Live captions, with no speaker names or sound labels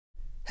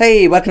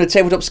Hey, welcome to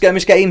Tabletop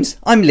Skirmish Games.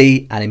 I'm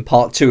Lee, and in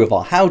part 2 of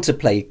our How to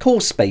Play Core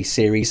Space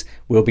series,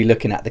 we'll be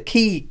looking at the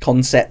key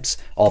concepts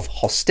of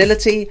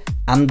hostility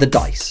and the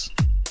dice.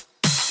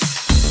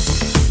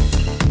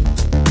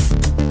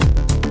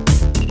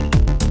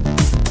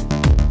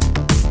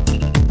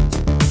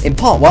 In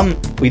part 1,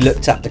 we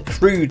looked at the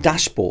crew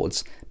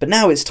dashboards, but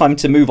now it's time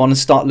to move on and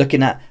start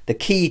looking at the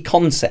key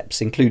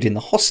concepts, including the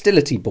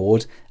hostility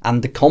board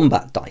and the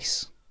combat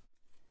dice.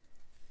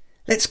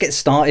 Let's get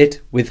started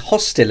with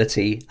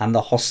hostility and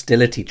the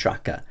hostility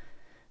tracker.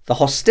 The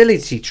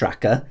hostility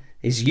tracker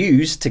is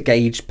used to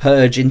gauge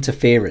purge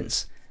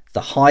interference.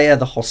 The higher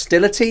the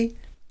hostility,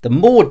 the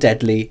more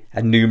deadly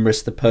and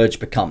numerous the purge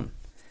become.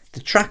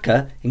 The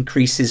tracker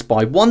increases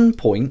by 1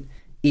 point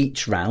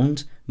each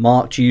round,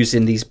 marked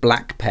using these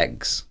black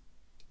pegs.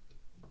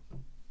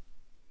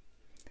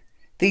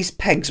 These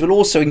pegs will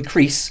also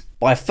increase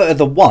by a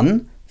further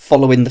 1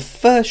 following the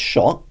first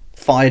shot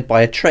fired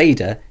by a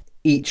trader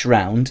each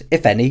round,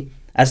 if any,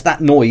 as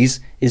that noise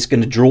is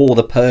going to draw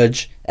the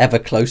purge ever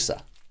closer.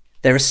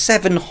 There are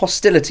 7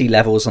 hostility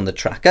levels on the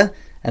tracker,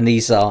 and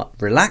these are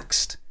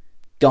relaxed,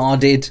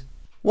 guarded,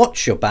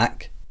 watch your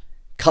back,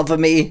 cover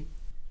me,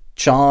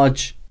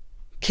 charge,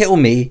 kill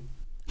me,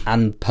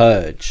 and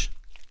purge.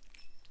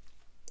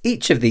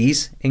 Each of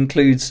these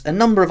includes a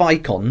number of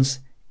icons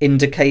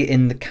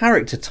indicating the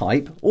character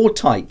type or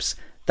types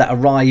that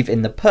arrive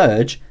in the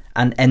purge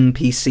and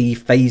NPC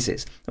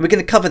phases, and we're going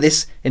to cover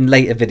this in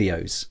later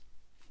videos.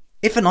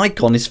 If an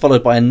icon is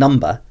followed by a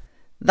number,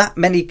 that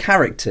many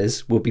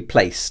characters will be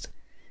placed.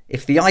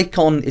 If the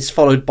icon is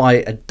followed by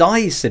a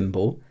die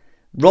symbol,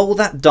 roll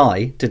that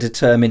die to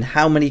determine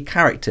how many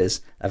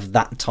characters of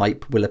that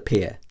type will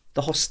appear.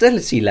 The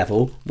hostility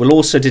level will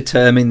also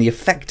determine the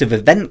effect of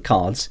event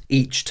cards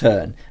each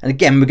turn, and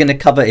again we're going to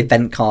cover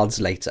event cards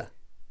later.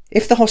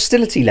 If the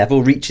hostility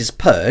level reaches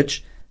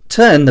purge,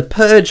 turn the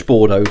purge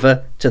board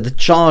over to the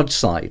charge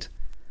side.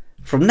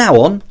 From now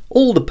on,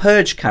 all the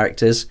purge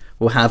characters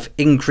will have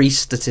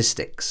increased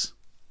statistics.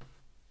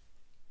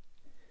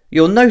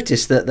 You'll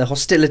notice that the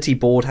hostility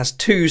board has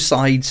 2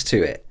 sides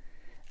to it,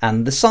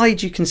 and the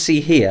side you can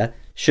see here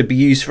should be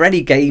used for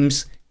any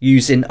games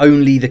using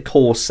only the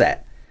core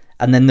set,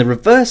 and then the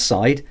reverse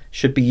side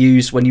should be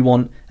used when you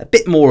want a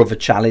bit more of a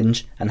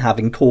challenge and have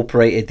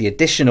incorporated the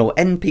additional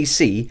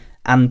NPC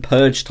and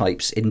purge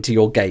types into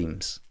your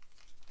games.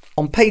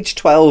 On page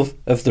 12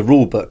 of the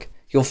rulebook,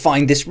 you'll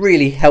find this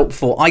really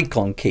helpful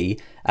icon key,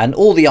 and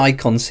all the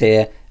icons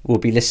here will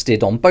be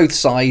listed on both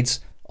sides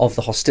of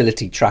the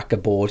hostility tracker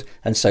board,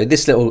 and so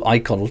this little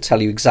icon will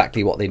tell you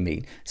exactly what they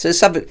mean. So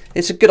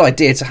it's a good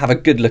idea to have a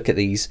good look at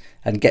these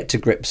and get to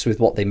grips with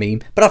what they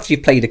mean, but after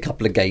you've played a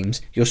couple of games,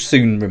 you'll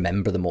soon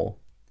remember them all.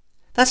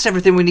 That's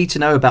everything we need to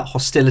know about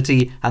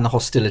hostility and the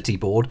hostility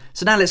board,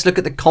 so now let's look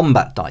at the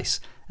combat dice.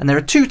 And there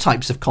are 2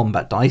 types of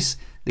combat dice.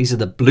 These are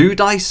the blue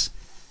dice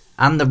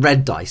and the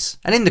red dice,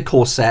 and in the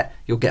core set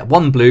you'll get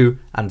 1 blue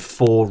and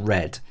 4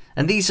 red,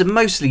 and these are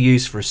mostly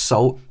used for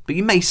assault, but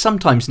you may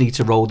sometimes need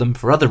to roll them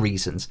for other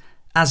reasons,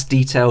 as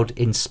detailed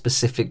in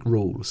specific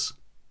rules.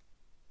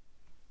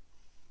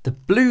 The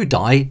blue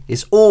die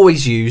is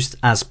always used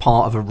as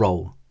part of a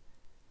roll.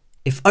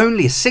 If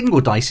only a single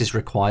dice is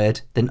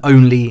required, then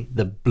only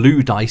the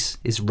blue dice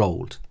is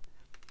rolled.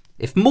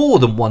 If more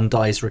than 1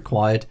 die is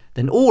required,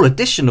 then all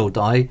additional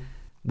die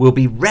will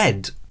be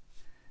red.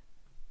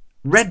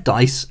 Red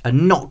dice are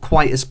not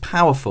quite as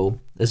powerful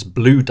as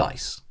blue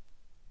dice.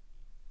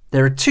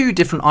 There are 2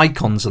 different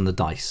icons on the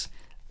dice.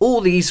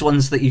 All these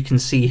ones that you can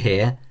see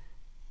here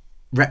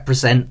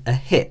represent a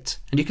hit,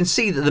 and you can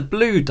see that the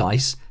blue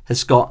dice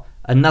has got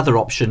another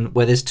option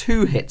where there's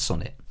 2 hits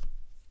on it.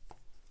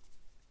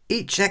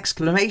 Each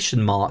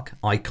exclamation mark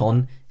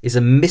icon is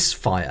a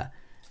misfire,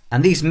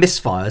 and these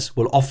misfires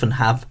will often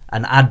have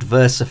an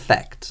adverse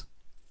effect.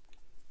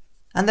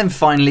 And then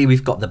finally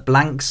we've got the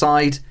blank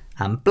side,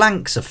 and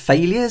blanks are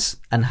failures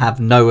and have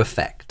no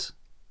effect.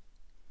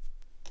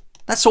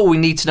 That's all we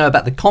need to know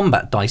about the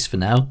combat dice for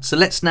now, so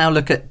let's now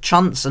look at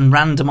chance and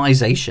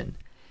randomization.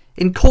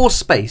 In core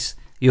space,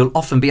 you'll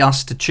often be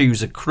asked to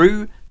choose a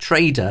crew,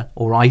 trader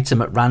or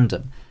item at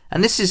random,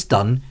 and this is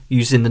done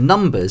using the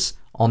numbers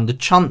on the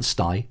chance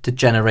die to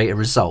generate a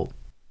result.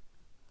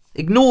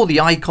 Ignore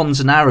the icons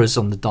and arrows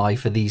on the die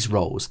for these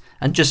rolls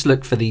and just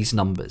look for these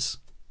numbers.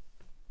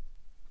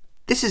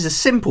 This is a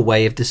simple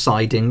way of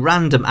deciding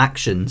random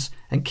actions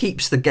and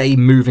keeps the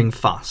game moving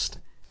fast.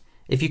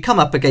 If you come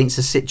up against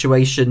a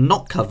situation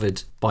not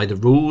covered by the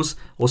rules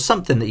or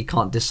something that you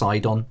can't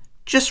decide on,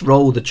 just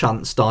roll the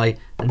chance die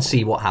and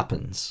see what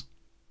happens.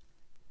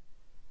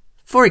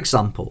 For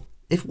example,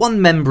 if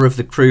 1 member of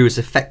the crew is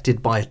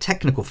affected by a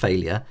technical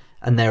failure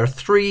and there are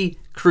 3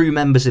 crew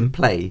members in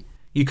play,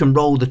 you can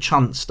roll the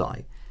chance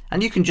die,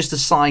 and you can just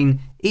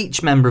assign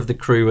each member of the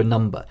crew a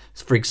number.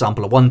 So for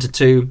example, a 1 to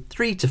 2,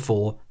 3 to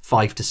 4,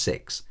 5 to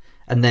 6.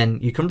 And then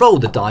you can roll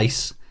the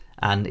dice,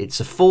 and it's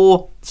a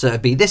 4, so it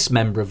would be this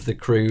member of the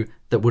crew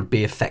that would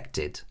be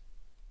affected.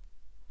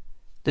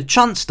 The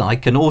chance die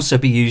can also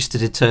be used to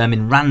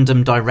determine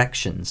random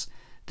directions.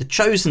 the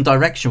chosen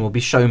direction will be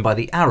shown by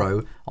the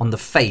arrow on the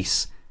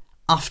face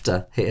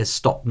after it has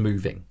stopped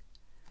moving.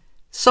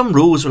 Some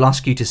rules will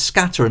ask you to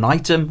scatter an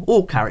item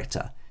or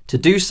character. To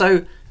do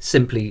so,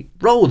 simply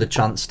roll the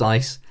chance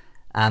dice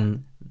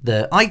and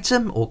the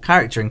item or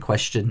character in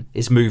question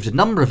is moved a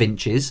number of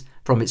inches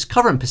from its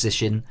current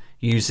position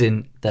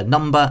using the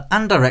number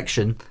and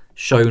direction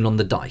shown on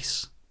the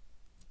dice.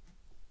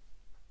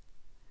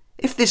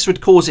 If this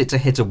would cause it to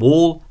hit a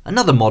wall,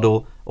 another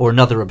model, or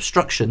another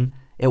obstruction,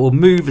 it will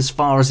move as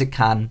far as it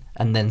can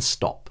and then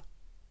stop.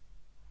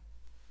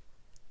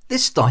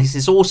 This dice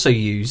is also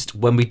used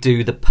when we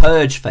do the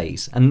purge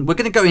phase, and we're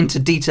going to go into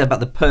detail about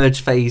the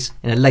purge phase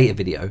in a later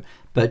video,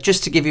 but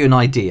just to give you an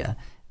idea,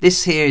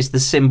 this here is the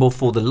symbol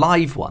for the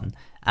live one,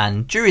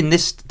 and during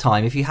this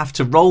time, if you have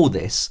to roll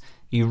this,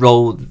 you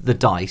roll the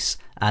dice,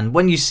 and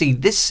when you see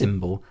this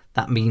symbol,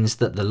 that means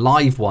that the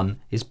live one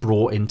is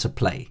brought into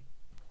play.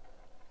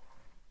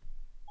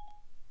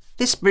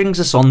 This brings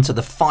us on to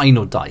the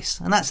final dice,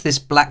 and that's this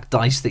black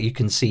dice that you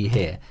can see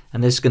here,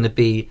 and there's going to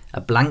be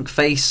a blank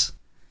face,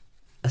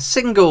 a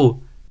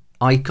single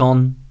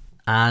icon,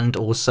 and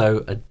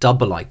also a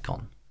double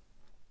icon.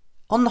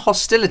 On the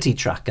hostility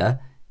tracker,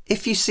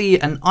 if you see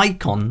an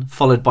icon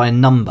followed by a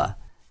number,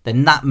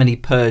 then that many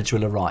purge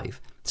will arrive.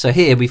 So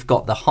here we've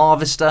got the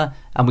harvester,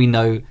 and we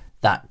know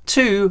that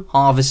 2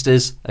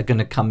 harvesters are going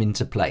to come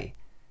into play.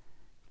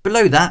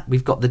 Below that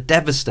we've got the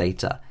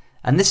devastator,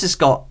 and this has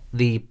got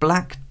the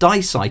black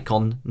dice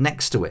icon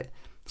next to it.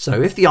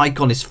 So if the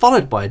icon is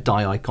followed by a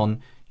die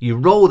icon, you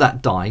roll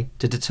that die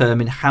to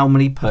determine how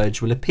many purge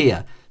will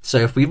appear. So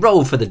if we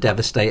roll for the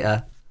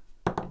devastator,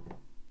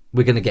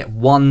 we're going to get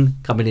 1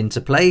 coming into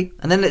play,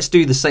 and then let's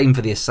do the same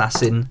for the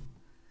assassin.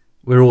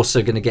 We're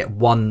also going to get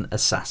 1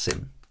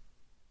 assassin.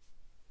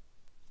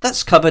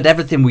 That's covered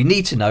everything we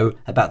need to know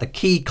about the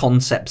key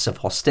concepts of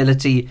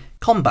hostility,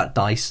 combat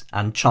dice,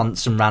 and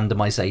chance and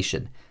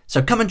randomization.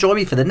 So come and join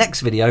me for the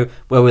next video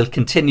where we'll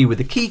continue with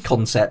the key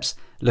concepts,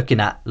 looking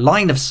at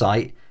line of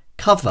sight,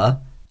 cover,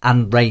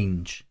 and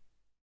range.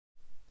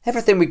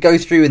 Everything we go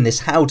through in this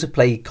How to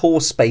Play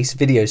Core Space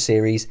video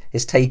series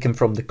is taken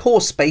from the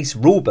Core Space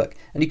rulebook,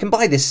 and you can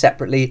buy this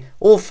separately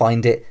or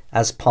find it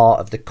as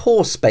part of the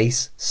Core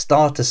Space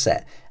starter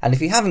set. And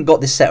if you haven't got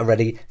this set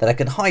already, then I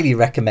can highly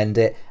recommend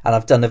it, and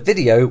I've done a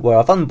video where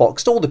I've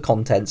unboxed all the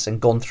contents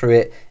and gone through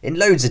it in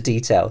loads of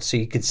detail so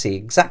you can see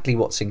exactly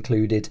what's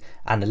included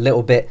and a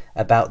little bit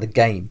about the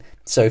game.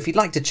 So if you'd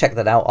like to check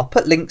that out, I'll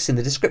put links in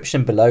the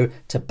description below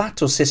to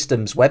Battle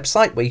Systems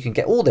website where you can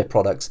get all their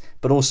products,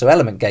 but also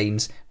Element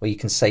Games where you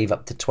can save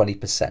up to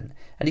 20%.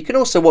 And you can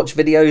also watch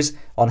videos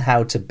on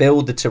how to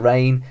build the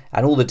terrain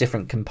and all the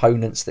different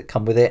components that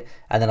come with it.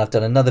 And then I've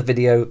done another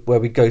video where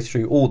we go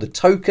through all the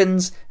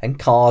tokens and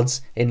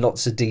cards in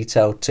lots of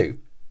detail too.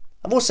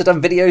 I've also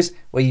done videos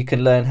where you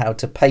can learn how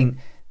to paint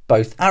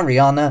both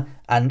Ariana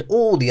and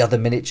all the other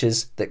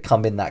miniatures that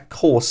come in that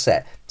core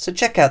set. So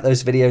check out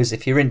those videos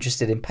if you're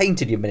interested in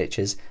painting your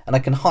miniatures, and I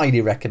can highly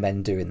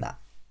recommend doing that.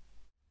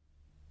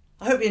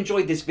 I hope you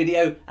enjoyed this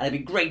video, and it'd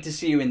be great to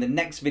see you in the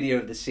next video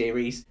of the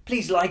series.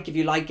 Please like if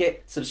you like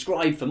it,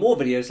 subscribe for more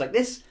videos like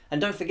this,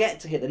 and don't forget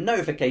to hit the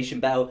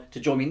notification bell to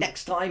join me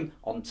next time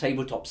on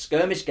Tabletop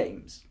Skirmish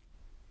Games.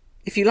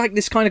 If you like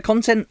this kind of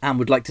content and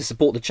would like to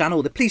support the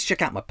channel, then please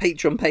check out my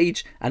Patreon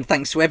page, and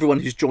thanks to everyone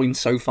who's joined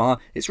so far.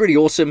 It's really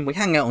awesome. We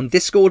hang out on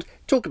Discord,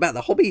 talk about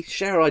the hobby,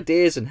 share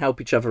ideas and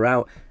help each other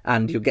out,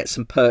 and you'll get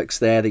some perks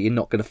there that you're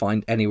not going to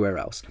find anywhere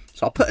else.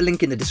 So I'll put a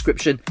link in the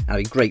description, and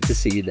it'll be great to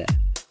see you there.